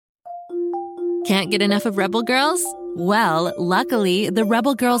Can't get enough of Rebel Girls? Well, luckily, the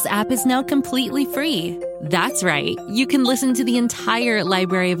Rebel Girls app is now completely free. That's right. You can listen to the entire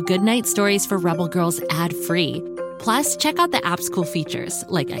library of goodnight stories for Rebel Girls ad-free. Plus, check out the app's cool features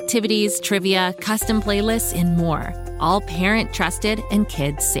like activities, trivia, custom playlists, and more. All parent-trusted and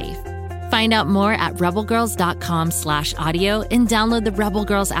kids-safe. Find out more at rebelgirls.com/audio and download the Rebel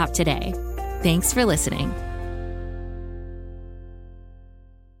Girls app today. Thanks for listening.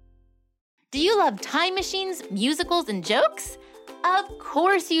 Do you love time machines, musicals, and jokes? Of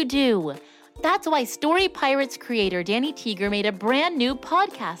course you do. That's why Story Pirates creator Danny Teeger made a brand new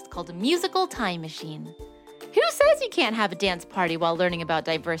podcast called Musical Time Machine. Who says you can't have a dance party while learning about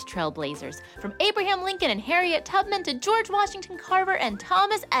diverse trailblazers, from Abraham Lincoln and Harriet Tubman to George Washington Carver and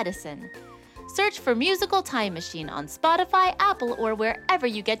Thomas Edison? Search for Musical Time Machine on Spotify, Apple, or wherever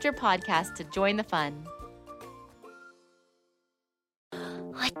you get your podcasts to join the fun.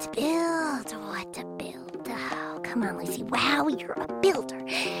 What to build? Oh, come on, Lucy. Wow, you're a builder.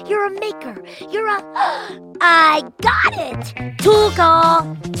 You're a maker. I got it! Tool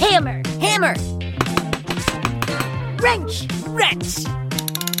call. Hammer. Wrench.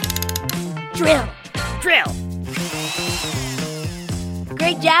 Drill.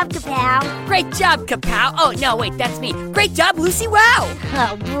 Great job, Kapow. Oh, no, wait, that's me. Great job, Lucy. Wow.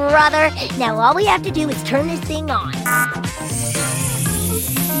 Oh, brother. Now all we have to do is turn this thing on.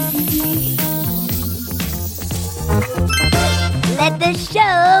 Let the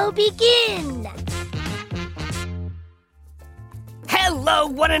show begin! Hello,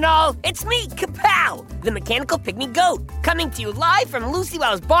 one and all. It's me, Kapow, the mechanical pygmy goat, coming to you live from Lucy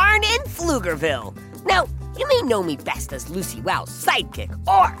Wow's barn in Pflugerville. Now, you may know me best as Lucy Wow's sidekick,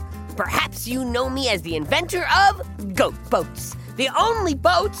 or perhaps you know me as the inventor of goat boats, the only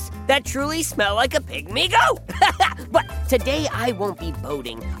boats that truly smell like a pygmy goat. But today I won't be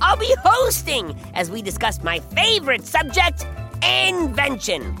boating. I'll be hosting as we discuss my favorite subject,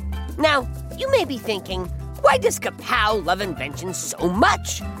 invention. Now, you may be thinking, why does Kapow love invention so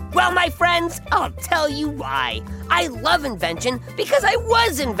much? Well, my friends, I'll tell you why. I love invention because I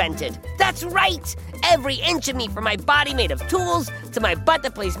was invented. That's right. Every inch of me, from my body made of tools to my butt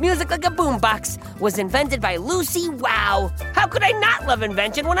that plays music like a boombox, was invented by Lucy Wow. How could I not love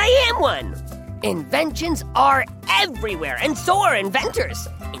invention when I am one? Inventions are everywhere, and so are inventors.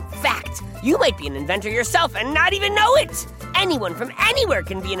 In fact, you might be an inventor yourself and not even know it. Anyone from anywhere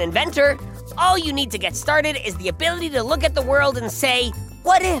can be an inventor. All you need to get started is the ability to look at the world and say,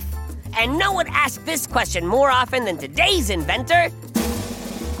 what if? And no one asked this question more often than today's inventor,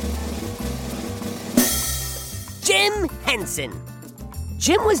 Jim Henson.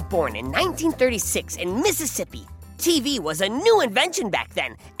 Jim was born in 1936 in Mississippi. TV was a new invention back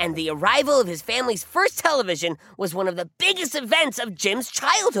then, and the arrival of his family's first television was one of the biggest events of Jim's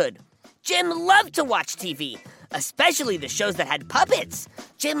childhood. Jim loved to watch TV, especially the shows that had puppets.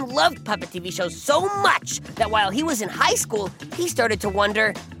 Jim loved puppet TV shows so much that while he was in high school, he started to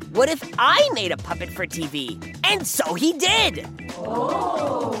wonder, what if I made a puppet for TV? And so he did!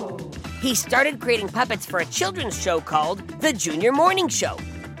 Oh. He started creating puppets for a children's show called The Junior Morning Show.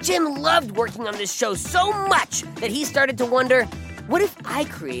 Jim loved working on this show so much that he started to wonder, what if I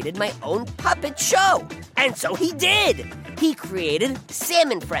created my own puppet show? And so he did! He created Sam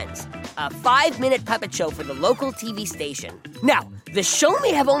and Friends, a 5-minute puppet show for the local TV station. Now, the show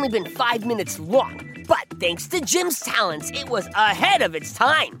may have only been 5 minutes long, but thanks to Jim's talents, it was ahead of its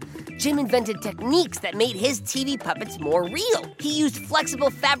time. Jim invented techniques that made his TV puppets more real. He used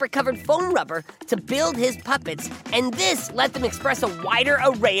flexible fabric-covered foam rubber to build his puppets, and this let them express a wider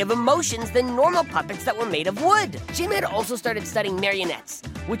array of emotions than normal puppets that were made of wood. Jim had also started studying marionettes,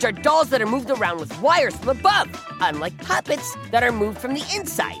 which are dolls that are moved around with wires from above, unlike puppets that are moved from the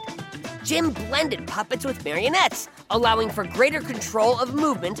inside. Jim blended puppets with marionettes, allowing for greater control of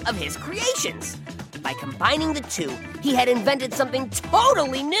movement of his creations. By combining the two, he had invented something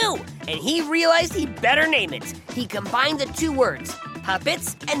totally new, and he realized he'd better name it. He combined the two words,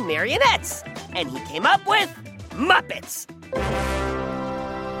 puppets and marionettes, and he came up with Muppets.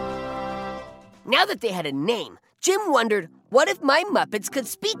 Now that they had a name, Jim wondered, what if my Muppets could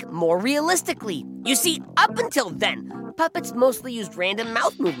speak more realistically? You see, up until then, puppets mostly used random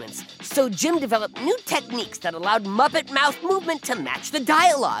mouth movements, so Jim developed new techniques that allowed Muppet mouth movement to match the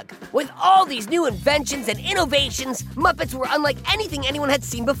dialogue. With all these new inventions and innovations, Muppets were unlike anything anyone had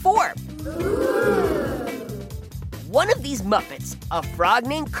seen before. One of these Muppets, a frog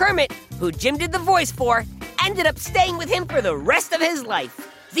named Kermit, who Jim did the voice for, ended up staying with him for the rest of his life.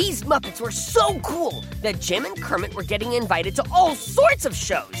 These Muppets were so cool that Jim and Kermit were getting invited to all sorts of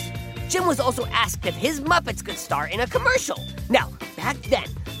shows. Jim was also asked if his Muppets could star in a commercial. Now, back then,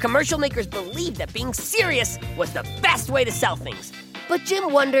 Commercial makers believed that being serious was the best way to sell things. But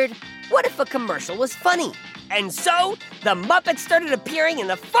Jim wondered, what if a commercial was funny? And so, the Muppets started appearing in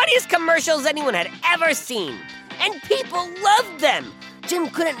the funniest commercials anyone had ever seen. And people loved them. Jim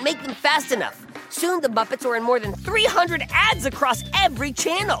couldn't make them fast enough. Soon, the Muppets were in more than 300 ads across every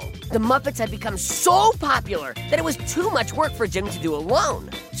channel. The Muppets had become so popular that it was too much work for Jim to do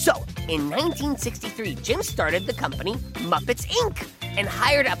alone. So, in 1963, Jim started the company Muppets, Inc. and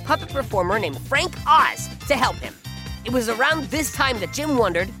hired a puppet performer named Frank Oz to help him. It was around this time that Jim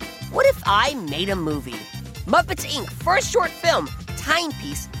wondered, what if I made a movie? Muppets, Inc. first short film,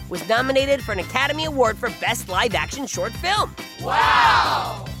 Timepiece, was nominated for an Academy Award for Best Live-Action Short Film.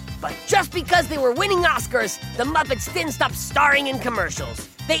 Wow! But just because they were winning Oscars, the Muppets didn't stop starring in commercials.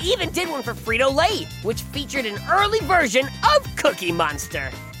 They even did one for Frito-Lay, which featured an early version of Cookie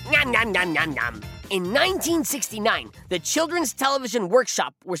Monster. Nom nom nom nom nom. In 1969, the Children's Television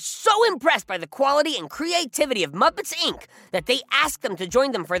Workshop were so impressed by the quality and creativity of Muppets, Inc. that they asked them to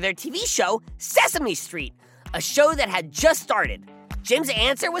join them for their TV show, Sesame Street, a show that had just started. Jim's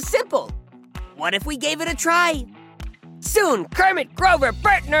answer was simple. What if we gave it a try? Soon, Kermit, Grover,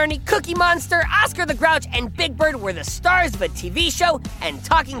 Bert and Ernie, Cookie Monster, Oscar the Grouch, and Big Bird were the stars of a TV show and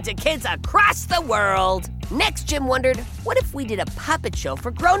talking to kids across the world. Next, Jim wondered, what if we did a puppet show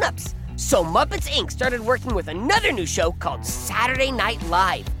for grown-ups? So Muppets, Inc. started working with another new show called Saturday Night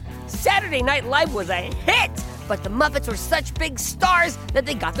Live. Saturday Night Live was a hit, but the Muppets were such big stars that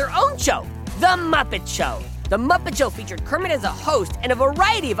they got their own show, The Muppet Show. The Muppet Show featured Kermit as a host and a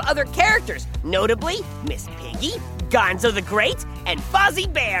variety of other characters, notably Miss Piggy, Gonzo the Great, and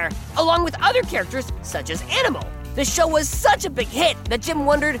Fozzie Bear, along with other characters such as Animal. The show was such a big hit that Jim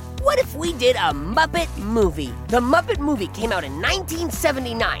wondered, what if we did a Muppet movie? The Muppet movie came out in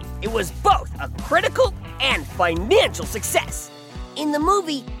 1979. It was both a critical and financial success. In the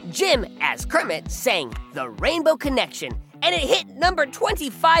movie, Jim, as Kermit, sang The Rainbow Connection, and it hit number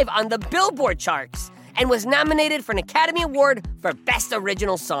 25 on the Billboard charts and was nominated for an Academy Award for Best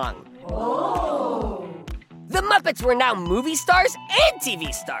Original Song. Oh! The Muppets were now movie stars and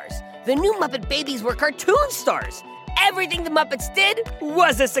TV stars. The new Muppet Babies were cartoon stars. Everything the Muppets did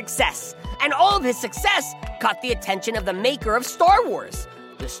was a success. And all of his success caught the attention of the maker of Star Wars.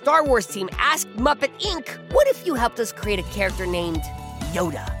 The Star Wars team asked Muppet Inc., what if you helped us create a character named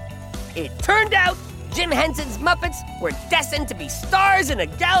Yoda? It turned out Jim Henson's Muppets were destined to be stars in a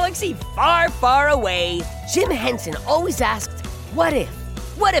galaxy far, far away. Jim Henson always asked, what if?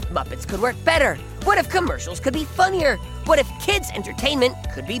 What if Muppets could work better? What if commercials could be funnier? What if kids' entertainment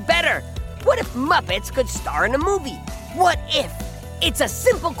could be better? What if Muppets could star in a movie? What if? It's a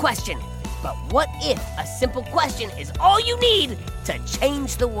simple question. But what if a simple question is all you need to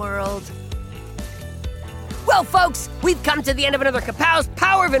change the world? Well, folks, we've come to the end of another Kapow's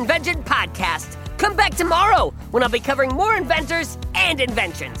Power of Invention podcast. Come back tomorrow when I'll be covering more inventors and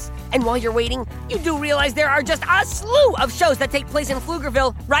inventions. And while you're waiting, you do realize there are just a slew of shows that take place in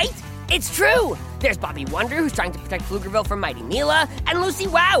Pflugerville, right? It's true! There's Bobby Wonder, who's trying to protect Pflugerville from Mighty Mila, and Lucy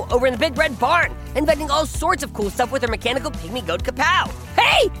Wow over in the Big Red Barn, inventing all sorts of cool stuff with her mechanical pygmy goat Kapow.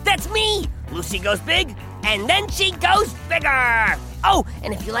 Hey, that's me! Lucy goes big, and then she goes bigger! Oh,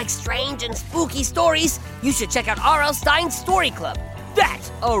 and if you like strange and spooky stories, you should check out R.L. Stein's Story Club.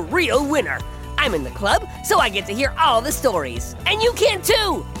 That's a real winner! I'm in the club, so I get to hear all the stories. And you can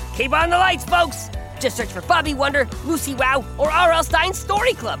too! Keep on the lights, folks! Just search for Bobby Wonder, Lucy Wow, or R.L. Stein's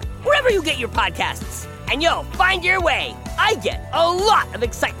Story Club, wherever you get your podcasts. And you'll find your way. I get a lot of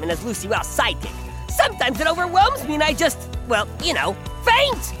excitement as Lucy Wow's sidekick. Sometimes it overwhelms me and I just,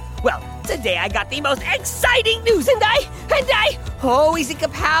 faint. Well, today I got the most exciting news and I, oh, easy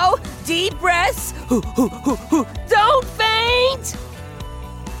Kapow, deep breaths, don't faint.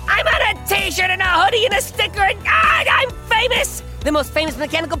 I'm on a t-shirt and a hoodie and a sticker and I'm famous. The most famous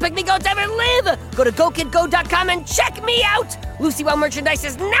mechanical pygmy goats ever live! Go to GoKidGo.com and check me out! Lucy Wow merchandise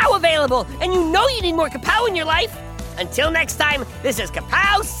is now available, and you know you need more Kapow in your life! Until next time, this is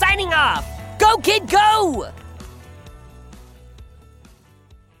Kapow signing off! Go Kid Go!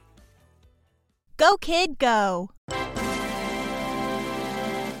 Go Kid Go!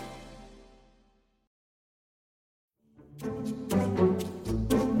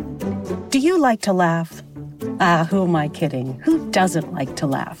 Do you like to laugh? Who am I kidding? Who doesn't like to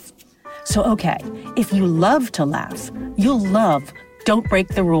laugh? So, okay, if you love to laugh, you'll love Don't Break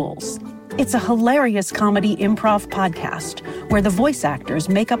the Rules. It's a hilarious comedy improv podcast where the voice actors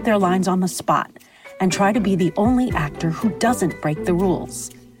make up their lines on the spot and try to be the only actor who doesn't break the rules.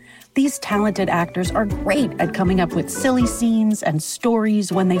 These talented actors are great at coming up with silly scenes and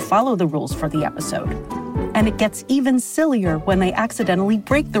stories when they follow the rules for the episode. And it gets even sillier when they accidentally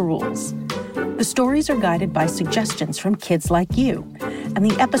break the rules. The stories are guided by suggestions from kids like you, and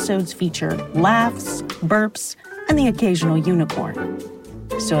the episodes feature laughs, burps, and the occasional unicorn.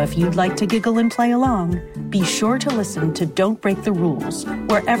 So if you'd like to giggle and play along, be sure to listen to Don't Break the Rules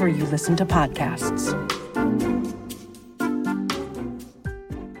wherever you listen to podcasts.